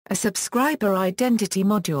A subscriber identity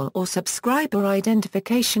module or subscriber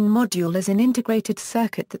identification module is an integrated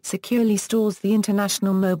circuit that securely stores the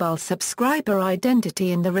international mobile subscriber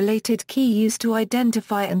identity and the related key used to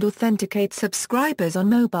identify and authenticate subscribers on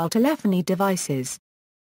mobile telephony devices.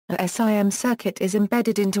 A SIM circuit is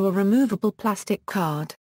embedded into a removable plastic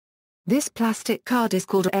card. This plastic card is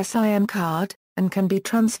called a SIM card, and can be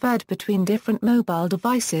transferred between different mobile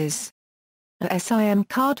devices. A SIM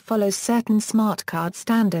card follows certain smart card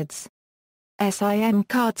standards. SIM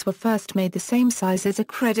cards were first made the same size as a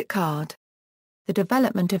credit card. The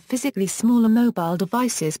development of physically smaller mobile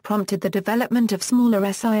devices prompted the development of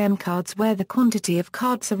smaller SIM cards where the quantity of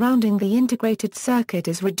cards surrounding the integrated circuit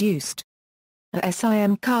is reduced. A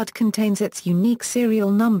SIM card contains its unique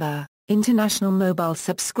serial number, international mobile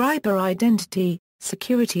subscriber identity,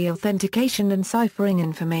 security authentication and ciphering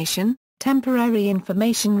information, temporary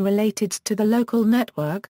information related to the local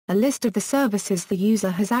network, a list of the services the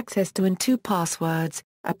user has access to and 2 passwords,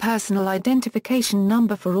 a personal identification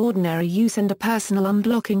number for ordinary use and a personal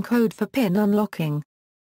unblocking code for PIN unlocking.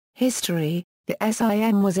 History: the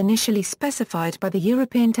SIM was initially specified by the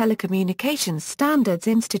European Telecommunications Standards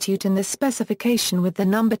Institute in the specification with the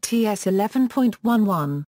number TS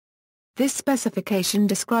 11.11. This specification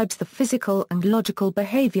describes the physical and logical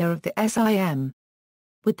behavior of the SIM.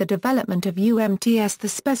 With the development of UMTS, the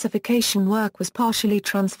specification work was partially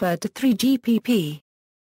transferred to 3GPP.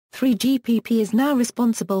 3GPP is now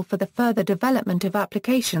responsible for the further development of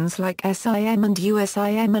applications like SIM and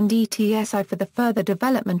USIM and ETSI for the further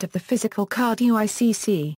development of the physical card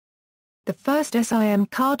UICC. The first SIM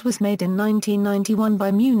card was made in 1991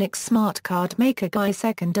 by Munich's smart card maker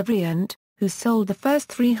Giesecke and Devrient, who sold the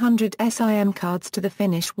first 300 SIM cards to the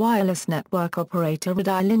Finnish wireless network operator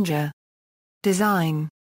Radiolinja. Design: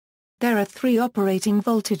 there are 3 operating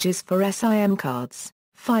voltages for SIM cards,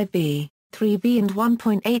 5V, 3V and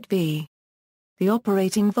 1.8V. The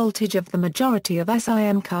operating voltage of the majority of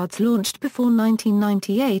SIM cards launched before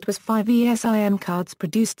 1998 was 5V. SIM cards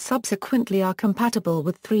produced subsequently are compatible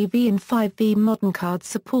with 3V and 5V. Modern cards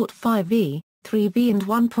support 5V, 3V and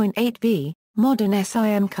 1.8V. Modern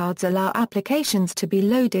SIM cards allow applications to be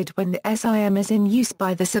loaded when the SIM is in use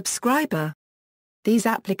by the subscriber. These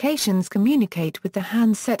applications communicate with the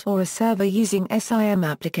handset or a server using SIM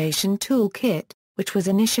Application Toolkit, which was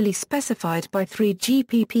initially specified by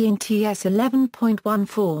 3GPP in TS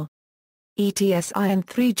 11.14. ETSI and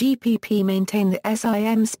 3GPP maintain the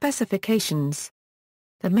SIM specifications.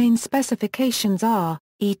 The main specifications are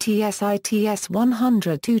ETSI TS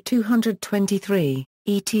 100-223,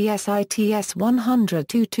 ETSI TS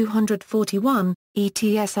 100-241,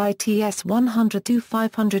 ETSI TS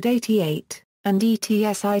 100-588. and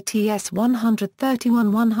ETSI TS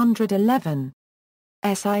 131-111.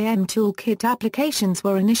 SIM Toolkit applications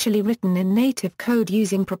were initially written in native code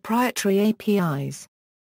using proprietary APIs.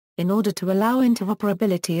 In order to allow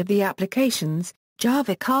interoperability of the applications,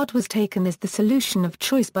 Java Card was taken as the solution of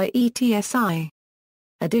choice by ETSI.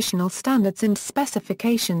 Additional standards and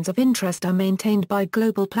specifications of interest are maintained by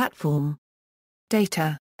Global Platform.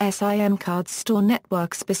 Data: SIM cards store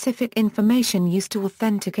network-specific information used to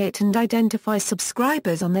authenticate and identify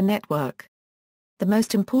subscribers on the network. The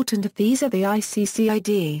most important of these are the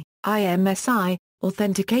ICC-ID, IMSI,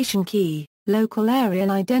 authentication key, local area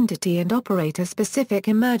identity and operator-specific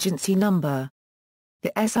emergency number.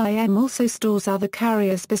 The SIM also stores other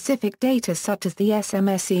carrier-specific data such as the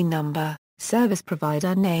SMSE number, service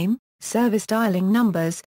provider name, service dialing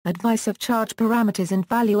numbers, advice of charge parameters and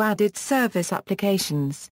value-added service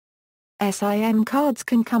applications. SIM cards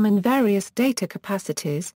can come in various data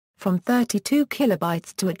capacities, from 32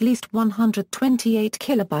 kilobytes to at least 128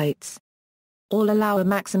 kilobytes. All allow a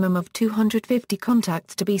maximum of 250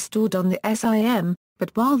 contacts to be stored on the SIM, but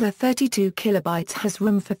while the 32 kilobytes has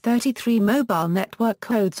room for 33 mobile network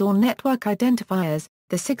codes or network identifiers,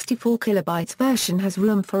 the 64 kilobytes version has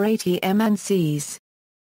room for 80 MNCs.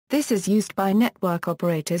 This is used by network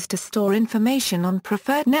operators to store information on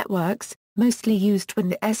preferred networks, mostly used when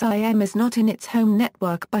the SIM is not in its home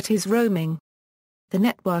network but is roaming. The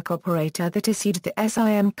network operator that issued the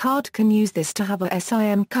SIM card can use this to have a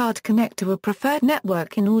SIM card connect to a preferred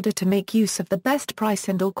network in order to make use of the best price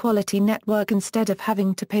and/or quality network instead of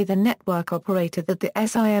having to pay the network operator that the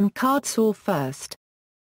SIM card saw first.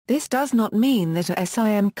 This does not mean that a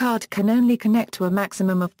SIM card can only connect to a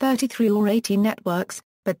maximum of 33 or 80 networks,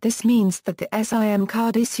 but this means that the SIM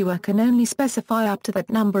card issuer can only specify up to that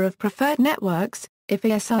number of preferred networks. If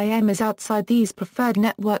a SIM is outside these preferred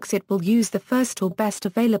networks, it will use the first or best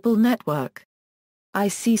available network.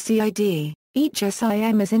 ICC-ID: each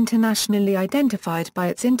SIM is internationally identified by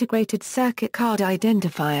its integrated circuit card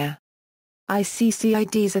identifier.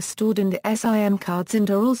 ICCIDs are stored in the SIM cards and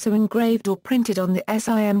are also engraved or printed on the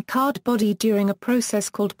SIM card body during a process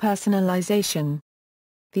called personalization.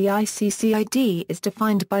 The ICCID is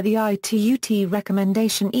defined by the ITUT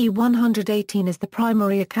recommendation E118 as the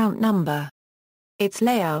primary account number. Its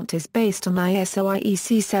layout is based on ISO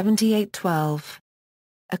IEC 7812.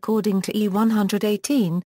 According to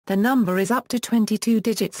E118, the number is up to 22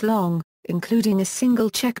 digits long, including a single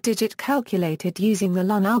check digit calculated using the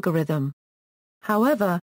LUN algorithm.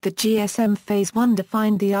 However, the GSM Phase 1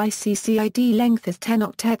 defined the ICCID length as 10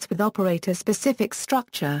 octets with operator-specific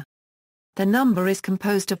structure. The number is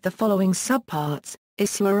composed of the following subparts: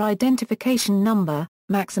 issuer identification number,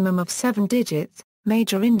 maximum of 7 digits,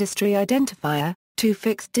 major industry identifier, 2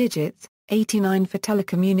 fixed digits, 89 for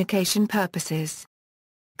telecommunication purposes.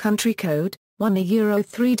 Country code, 1 euro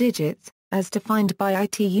 3 digits, as defined by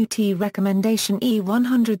ITUT recommendation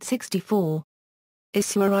E164.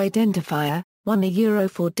 Issuer identifier, 1 euro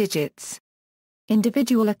 4 digits.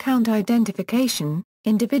 Individual account identification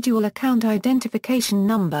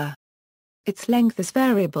number. Its length is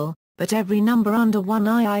variable, but every number under 1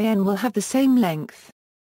 IIN will have the same length.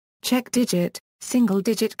 Check digit, single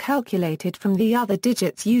digit calculated from the other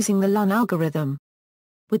digits using the LUN algorithm.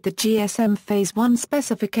 With the GSM Phase 1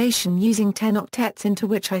 specification using 10 octets into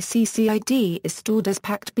which ICCID is stored as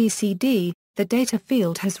packed BCD, the data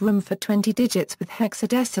field has room for 20 digits with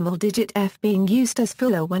hexadecimal digit F being used as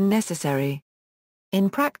filler when necessary. In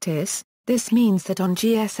practice, this means that on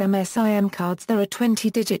GSM SIM cards there are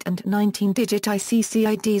 20-digit and 19-digit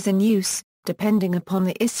ICCIDs in use, depending upon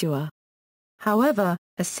the issuer. However,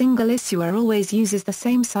 a single issuer always uses the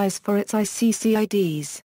same size for its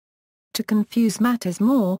ICCIDs. To confuse matters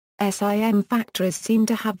more, SIM factories seem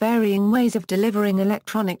to have varying ways of delivering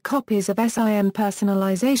electronic copies of SIM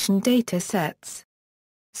personalization data sets.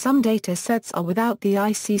 Some data sets are without the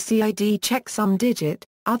ICCID checksum digit,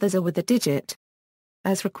 others are with a digit.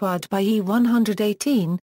 As required by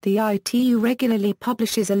E118, the ITU regularly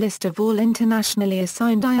publishes a list of all internationally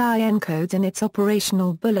assigned IIN codes in its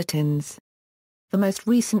operational bulletins. The most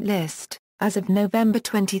recent list, as of November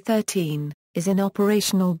 2013, is in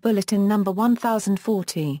Operational Bulletin number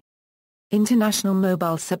 1040. International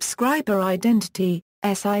Mobile Subscriber Identity,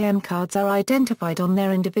 SIM cards are identified on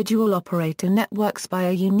their individual operator networks by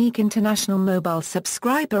a unique International Mobile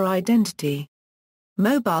Subscriber Identity.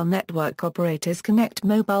 Mobile network operators connect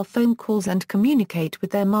mobile phone calls and communicate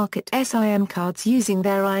with their market SIM cards using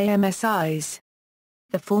their IMSIs.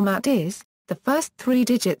 The format is, the first 3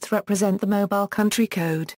 digits represent the mobile country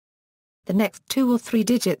code. The next 2 or 3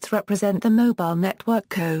 digits represent the mobile network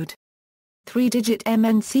code. 3-digit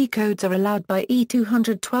MNC codes are allowed by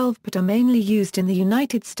E212 but are mainly used in the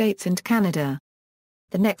United States and Canada.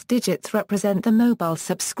 The next digits represent the mobile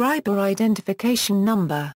subscriber identification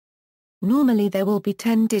number. Normally there will be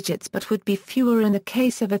 10 digits but would be fewer in the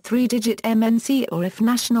case of a 3-digit MNC or if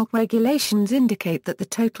national regulations indicate that the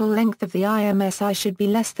total length of the IMSI should be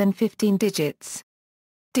less than 15 digits.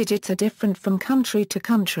 Digits are different from country to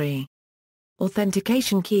country.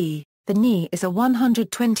 Authentication key. The NI is a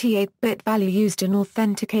 128-bit value used in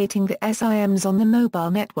authenticating the SIMs on the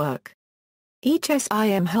mobile network. Each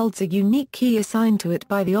SIM holds a unique key assigned to it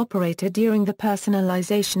by the operator during the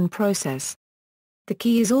personalization process. The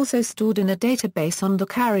key is also stored in a database on the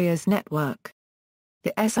carrier's network.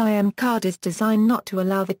 The SIM card is designed not to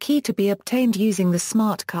allow the key to be obtained using the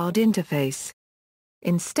smart card interface.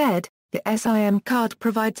 Instead, the SIM card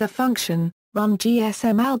provides a function, run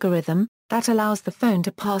GSM algorithm, that allows the phone to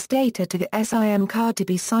pass data to the SIM card to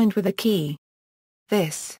be signed with a key.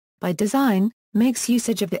 This, by design, makes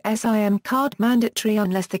usage of the SIM card mandatory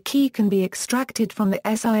unless the key can be extracted from the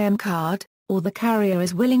SIM card, or the carrier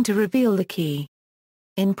is willing to reveal the key.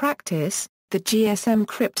 In practice, the GSM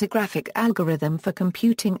cryptographic algorithm for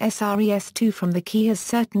computing SRES2 from the key has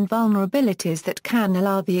certain vulnerabilities that can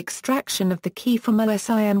allow the extraction of the key from a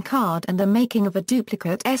SIM card and the making of a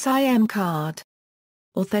duplicate SIM card.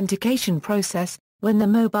 Authentication process. When the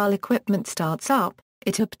mobile equipment starts up,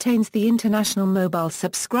 it obtains the International Mobile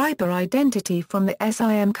Subscriber Identity from the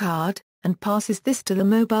SIM card, and passes this to the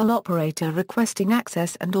mobile operator requesting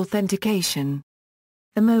access and authentication.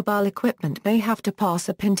 The mobile equipment may have to pass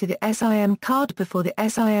a PIN to the SIM card before the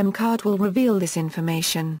SIM card will reveal this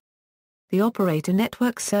information. The operator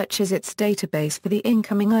network searches its database for the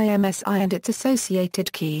incoming IMSI and its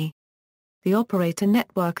associated key. The operator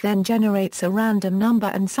network then generates a random number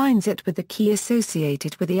and signs it with the key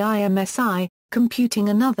associated with the IMSI, computing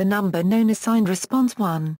another number known as signed response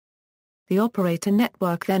 1. The operator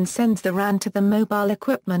network then sends the RAN to the mobile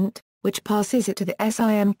equipment, which passes it to the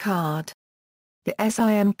SIM card. The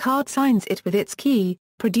SIM card signs it with its key,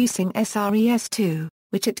 producing SRES2,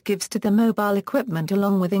 which it gives to the mobile equipment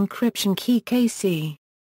along with encryption key KC.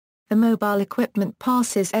 The mobile equipment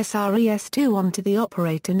passes SRES2 onto the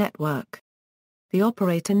operator network. The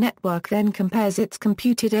operator network then compares its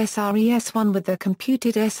computed SRES1 with the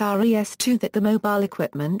computed SRES2 that the mobile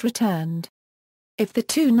equipment returned. If the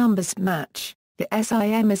two numbers match, the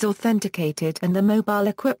SIM is authenticated and the mobile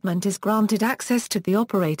equipment is granted access to the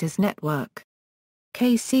operator's network.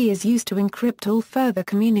 KC is used to encrypt all further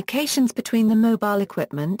communications between the mobile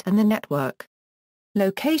equipment and the network.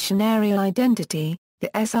 Location area identity: the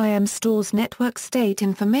SIM stores network state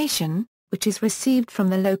information, which is received from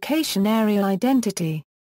the location area identity.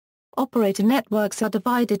 Operator networks are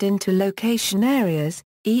divided into location areas,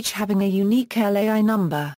 each having a unique LAI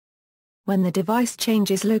number. When the device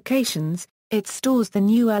changes locations, it stores the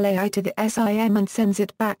new LAI to the SIM and sends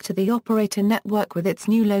it back to the operator network with its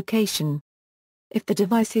new location. If the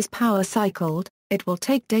device is power cycled, it will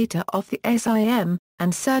take data off the SIM,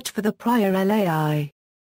 and search for the prior LAI.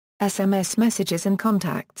 SMS messages and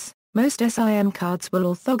contacts: most SIM cards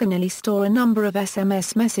will orthogonally store a number of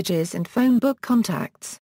SMS messages and phone book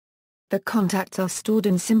contacts. The contacts are stored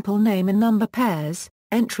in simple name and number pairs.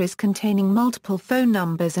 Entries containing multiple phone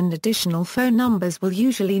numbers and additional phone numbers will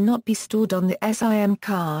usually not be stored on the SIM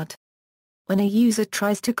card. When a user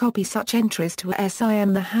tries to copy such entries to a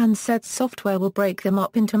SIM, the handset software will break them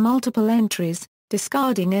up into multiple entries,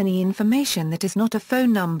 discarding any information that is not a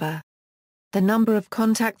phone number. The number of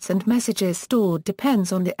contacts and messages stored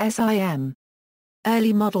depends on the SIM.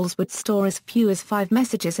 Early models would store as few as 5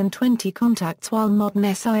 messages and 20 contacts, while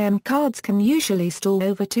modern SIM cards can usually store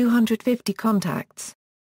over 250 contacts.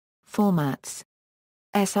 Formats: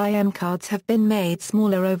 SIM cards have been made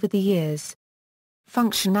smaller over the years.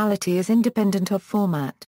 Functionality is independent of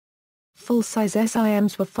format. Full-size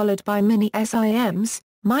SIMs were followed by mini SIMs,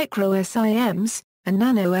 micro SIMs, and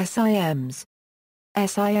nano SIMs.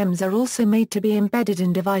 SIMs are also made to be embedded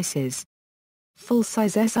in devices.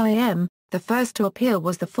 Full-size SIM: the first to appear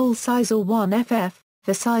was the full-size or 1FF,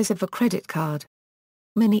 the size of a credit card.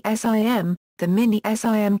 Mini SIM: the mini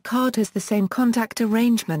SIM card has the same contact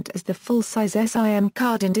arrangement as the full-size SIM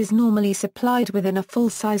card and is normally supplied within a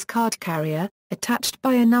full-size card carrier, attached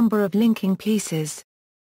by a number of linking pieces.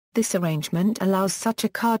 This arrangement allows such a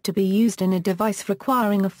card to be used in a device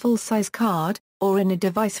requiring a full-size card, or in a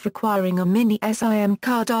device requiring a mini SIM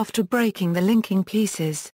card after breaking the linking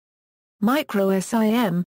pieces. Micro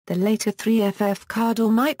SIM: the later 3FF card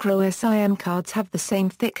or micro SIM cards have the same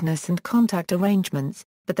thickness and contact arrangements,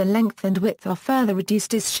 but the length and width are further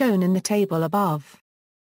reduced as shown in the table above.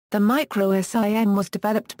 The micro SIM was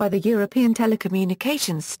developed by the European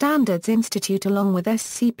Telecommunications Standards Institute along with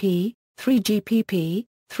SCP, 3GPP,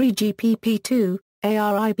 3GPP2,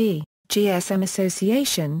 ARIB, GSM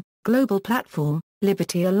Association, Global Platform,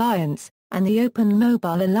 Liberty Alliance, and the Open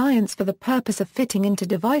Mobile Alliance for the purpose of fitting into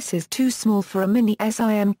devices too small for a mini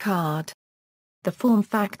SIM card. The form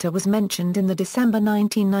factor was mentioned in the December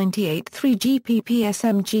 1998 3GPP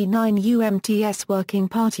SMG9 UMTS Working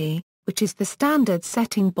Party, which is the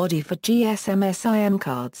standard-setting body for GSM SIM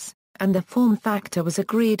cards, and the form factor was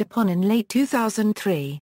agreed upon in late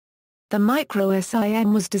 2003. The micro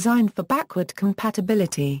SIM was designed for backward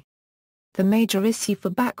compatibility. The major issue for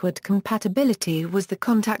backward compatibility was the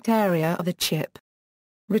contact area of the chip.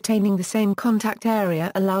 Retaining the same contact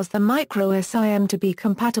area allows the micro SIM to be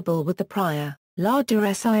compatible with the prior,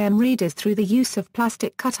 larger SIM readers through the use of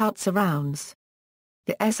plastic cutout surrounds.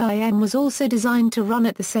 The SIM was also designed to run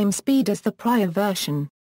at the same speed as the prior version.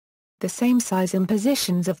 The same size and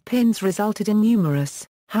positions of pins resulted in numerous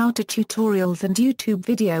how-to tutorials and YouTube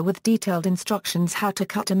video with detailed instructions how to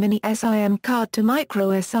cut a mini SIM card to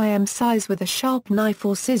micro SIM size with a sharp knife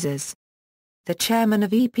or scissors. The chairman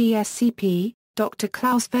of EPSCP, Dr.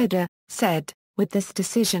 Klaus Feder, said, "With this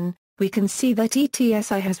decision, we can see that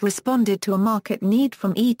ETSI has responded to a market need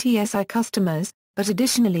from ETSI customers, but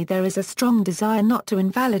additionally there is a strong desire not to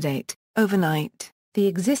invalidate, overnight, the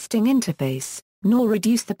existing interface, nor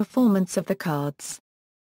reduce the performance of the cards."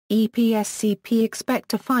 EPSCP expect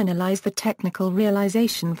to finalize the technical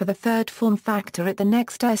realization for the third form factor at the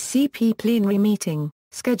next SCP plenary meeting,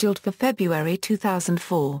 scheduled for February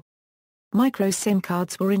 2004. Micro SIM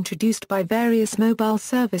cards were introduced by various mobile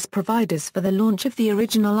service providers for the launch of the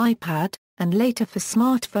original iPad, and later for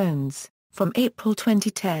smartphones, from April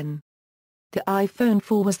 2010. The iPhone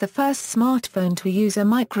 4 was the first smartphone to use a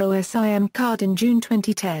micro SIM card in June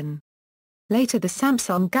 2010. Later the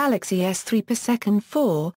Samsung Galaxy S3 per second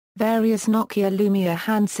 4, various Nokia Lumia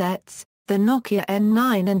handsets, the Nokia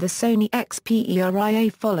N9 and the Sony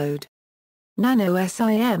Xperia followed. Nano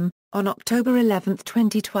SIM, on October 11,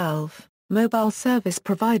 2012, mobile service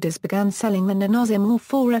providers began selling the NanoSIM or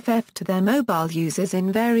 4FF to their mobile users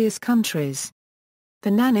in various countries. The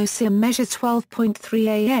NanoSIM measures 12.3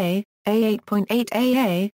 AA, A8.8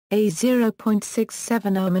 AA,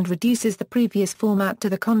 A0.67 ohm and reduces the previous format to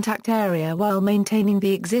the contact area while maintaining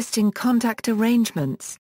the existing contact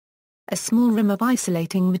arrangements. A small rim of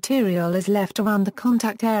isolating material is left around the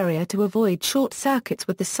contact area to avoid short circuits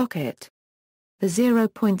with the socket. The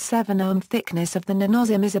 0.7 ohm thickness of the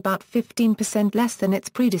NanoSIM is about 15% less than its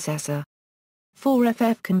predecessor.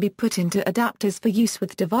 4FF can be put into adapters for use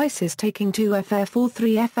with devices taking 2FF or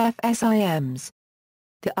 3FF SIMs.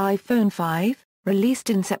 The iPhone 5, released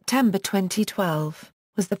in September 2012,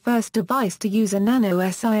 was the first device to use a nano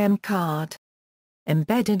SIM card.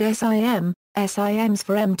 Embedded SIMs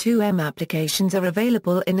for M2M applications are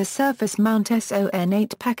available in a surface mount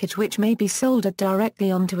SON8 package which may be soldered directly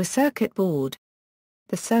onto a circuit board.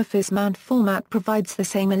 The surface mount format provides the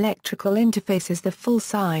same electrical interface as the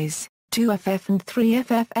full-size 2FF and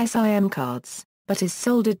 3FF SIM cards, but is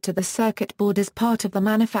soldered to the circuit board as part of the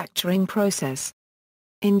manufacturing process.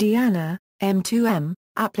 Indiana, M2M,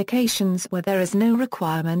 applications where there is no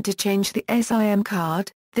requirement to change the SIM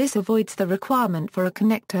card, this avoids the requirement for a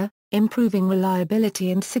connector, improving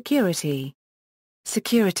reliability and security.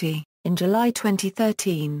 In July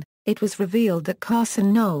 2013, it was revealed that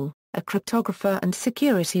Carson Knoll, a cryptographer and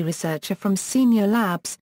security researcher from Senior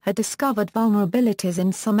Labs, had discovered vulnerabilities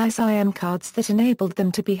in some SIM cards that enabled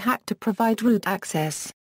them to be hacked to provide root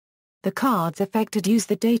access. The cards affected use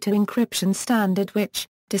the data encryption standard which,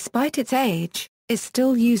 despite its age, is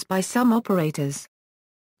still used by some operators.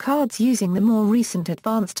 Cards using the more recent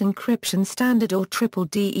Advanced Encryption Standard or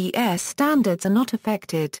DDES standards are not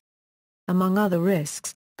affected. Among other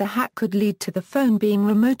risks, the hack could lead to the phone being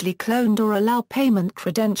remotely cloned or allow payment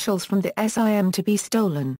credentials from the SIM to be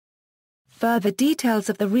stolen. Further details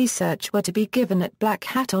of the research were to be given at Black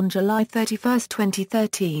Hat on July 31,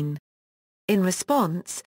 2013. In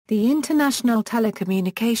response, the International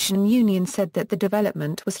Telecommunication Union said that the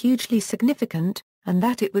development was hugely significant, and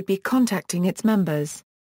that it would be contacting its members.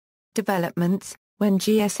 Developments: when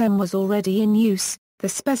GSM was already in use, the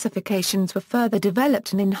specifications were further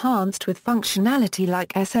developed and enhanced with functionality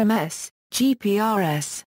like SMS,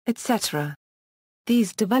 GPRS, etc.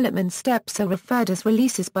 These development steps are referred as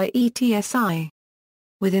releases by ETSI.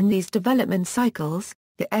 Within these development cycles,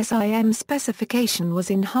 the SIM specification was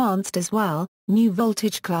enhanced as well, new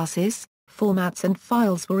voltage classes, formats and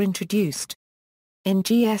files were introduced. In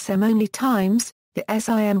GSM-only times, the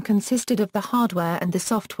SIM consisted of the hardware and the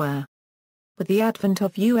software. With the advent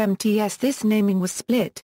of UMTS this naming was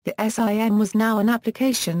split, the SIM was now an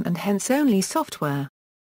application and hence only software.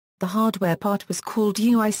 The hardware part was called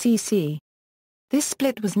UICC. This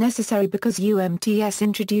split was necessary because UMTS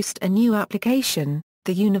introduced a new application,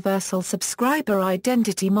 the Universal Subscriber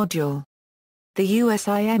Identity Module. The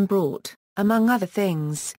USIM brought, among other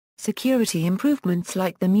things, security improvements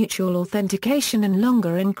like the mutual authentication and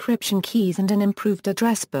longer encryption keys and an improved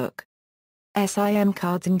address book. SIM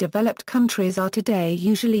cards in developed countries are today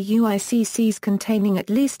usually UICCs containing at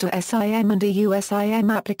least a SIM and a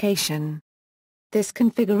USIM application. This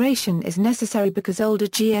configuration is necessary because older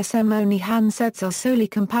GSM-only handsets are solely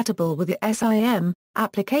compatible with the SIM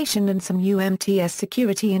application and some UMTS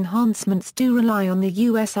security enhancements do rely on the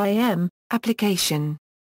USIM application.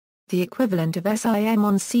 The equivalent of SIM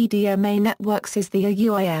on CDMA networks is the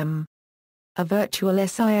AUIM. A virtual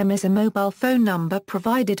SIM is a mobile phone number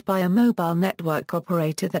provided by a mobile network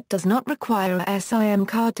operator that does not require a SIM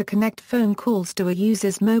card to connect phone calls to a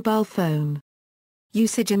user's mobile phone.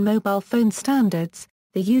 Usage in mobile phone standards: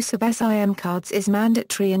 the use of SIM cards is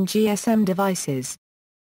mandatory in GSM devices.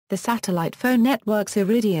 The satellite phone networks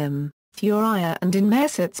Iridium, Thuraya and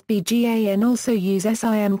Inmarsat's BGAN also use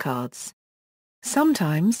SIM cards.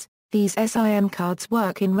 Sometimes, these SIM cards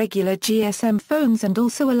work in regular GSM phones and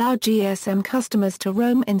also allow GSM customers to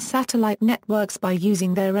roam in satellite networks by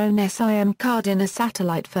using their own SIM card in a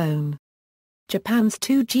satellite phone. Japan's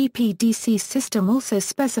 2GPDC system also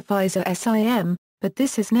specifies a SIM, but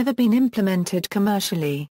this has never been implemented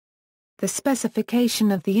commercially. The specification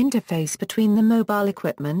of the interface between the mobile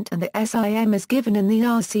equipment and the SIM is given in the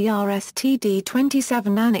RCRSTD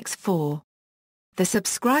 27 Annex 4. The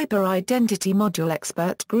Subscriber Identity Module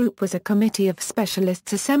Expert Group was a committee of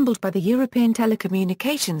specialists assembled by the European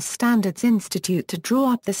Telecommunications Standards Institute to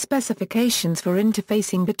draw up the specifications for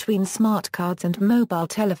interfacing between smart cards and mobile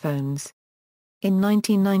telephones. In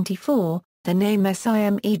 1994, the name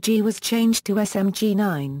SIMEG was changed to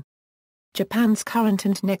SMG9. Japan's current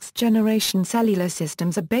and next-generation cellular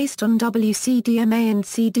systems are based on WCDMA and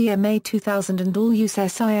CDMA 2000 and all use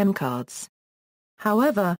SIM cards.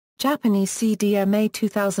 However, Japanese CDMA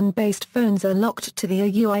 2000-based phones are locked to the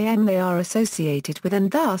AUIM they are associated with,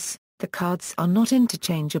 and thus, the cards are not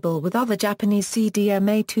interchangeable with other Japanese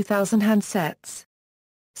CDMA 2000 handsets.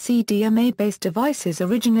 CDMA-based devices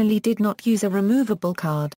originally did not use a removable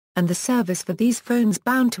card, and the service for these phones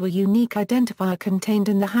bound to a unique identifier contained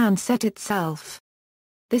in the handset itself.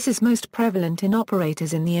 This is most prevalent in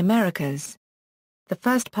operators in the Americas. The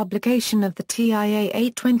first publication of the TIA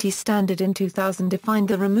 820 standard in 2000 defined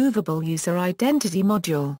the removable user identity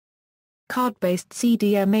module. Card-based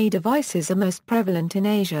CDMA devices are most prevalent in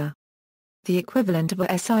Asia. The equivalent of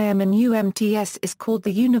a SIM and UMTS is called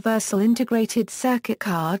the Universal Integrated Circuit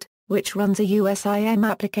Card, which runs a USIM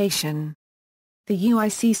application. The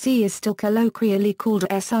UICC is still colloquially called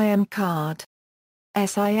a SIM card.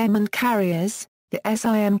 SIM and carriers. The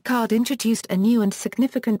SIM card introduced a new and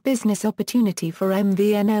significant business opportunity for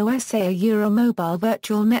MVNOs, a Euro mobile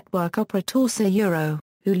virtual network operators Euro,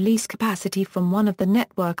 who lease capacity from one of the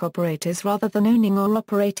network operators rather than owning or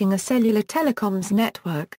operating a cellular telecoms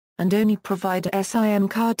network, and only provide a SIM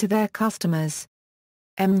card to their customers.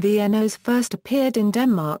 MVNOs first appeared in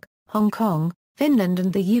Denmark, Hong Kong, Finland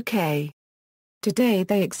and the UK. Today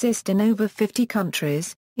they exist in over 50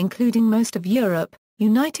 countries, including most of Europe,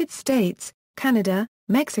 United States, Canada,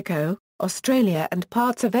 Mexico, Australia and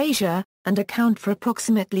parts of Asia, and account for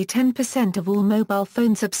approximately 10% of all mobile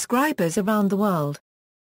phone subscribers around the world.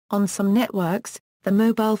 On some networks, the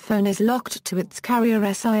mobile phone is locked to its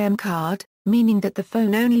carrier SIM card, meaning that the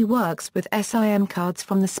phone only works with SIM cards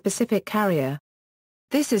from the specific carrier.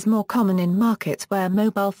 This is more common in markets where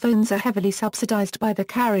mobile phones are heavily subsidized by the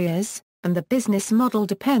carriers, and the business model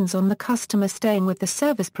depends on the customer staying with the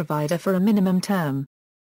service provider for a minimum term.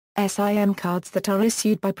 SIM cards that are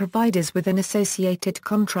issued by providers with an associated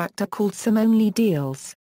contract are called SIM-only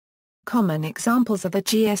deals. Common examples are the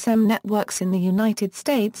GSM networks in the United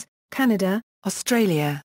States, Canada,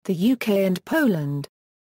 Australia, the UK and Poland.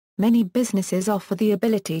 Many businesses offer the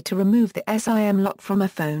ability to remove the SIM lock from a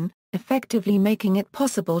phone, effectively making it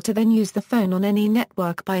possible to then use the phone on any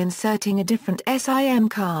network by inserting a different SIM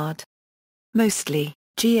card. Mostly,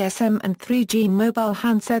 GSM and 3G mobile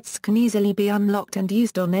handsets can easily be unlocked and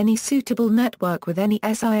used on any suitable network with any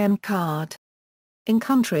SIM card. In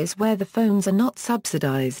countries where the phones are not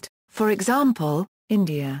subsidized, for example,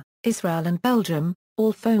 India, Israel and Belgium,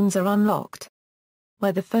 all phones are unlocked.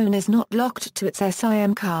 Where the phone is not locked to its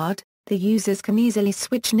SIM card, the users can easily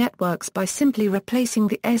switch networks by simply replacing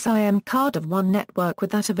the SIM card of one network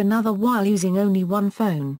with that of another while using only one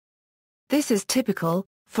phone. This is typical,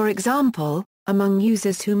 for example, among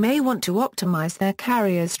users who may want to optimize their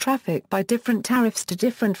carrier's traffic by different tariffs to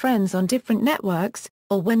different friends on different networks,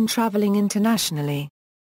 or when traveling internationally.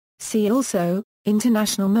 See also,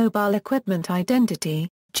 International Mobile Equipment Identity,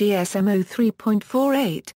 GSM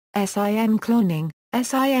 03.48, SIM cloning,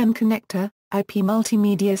 SIM connector, IP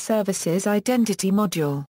Multimedia Services Identity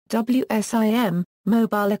Module, WSIM,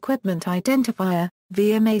 Mobile Equipment Identifier,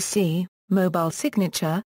 VMAC, Mobile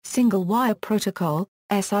Signature, Single Wire Protocol,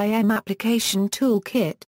 SIM Application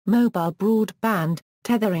Toolkit, Mobile Broadband,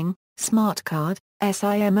 Tethering, Smart Card,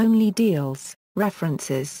 SIM-only deals,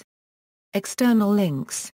 references. External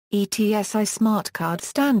links, ETSI Smart Card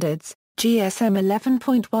Standards, GSM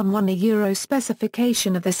 11.11 a Euro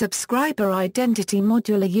specification of the Subscriber Identity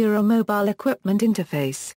Module a Euro Mobile Equipment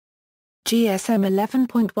Interface. GSM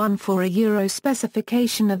 11.14 a Euro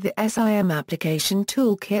specification of the SIM Application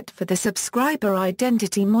Toolkit for the Subscriber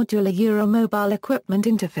Identity Module a Euro Mobile Equipment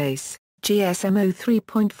Interface, GSM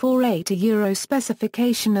 03.48 a Euro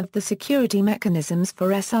specification of the Security Mechanisms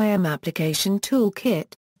for SIM Application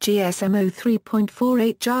Toolkit, GSM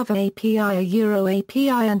 03.48 Java API a Euro API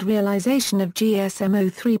and realization of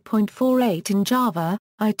GSM 03.48 in Java,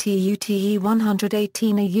 ITUTE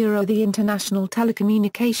 118 a Euro the International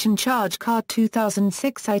Telecommunication Charge Card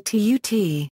 2006 ITUTE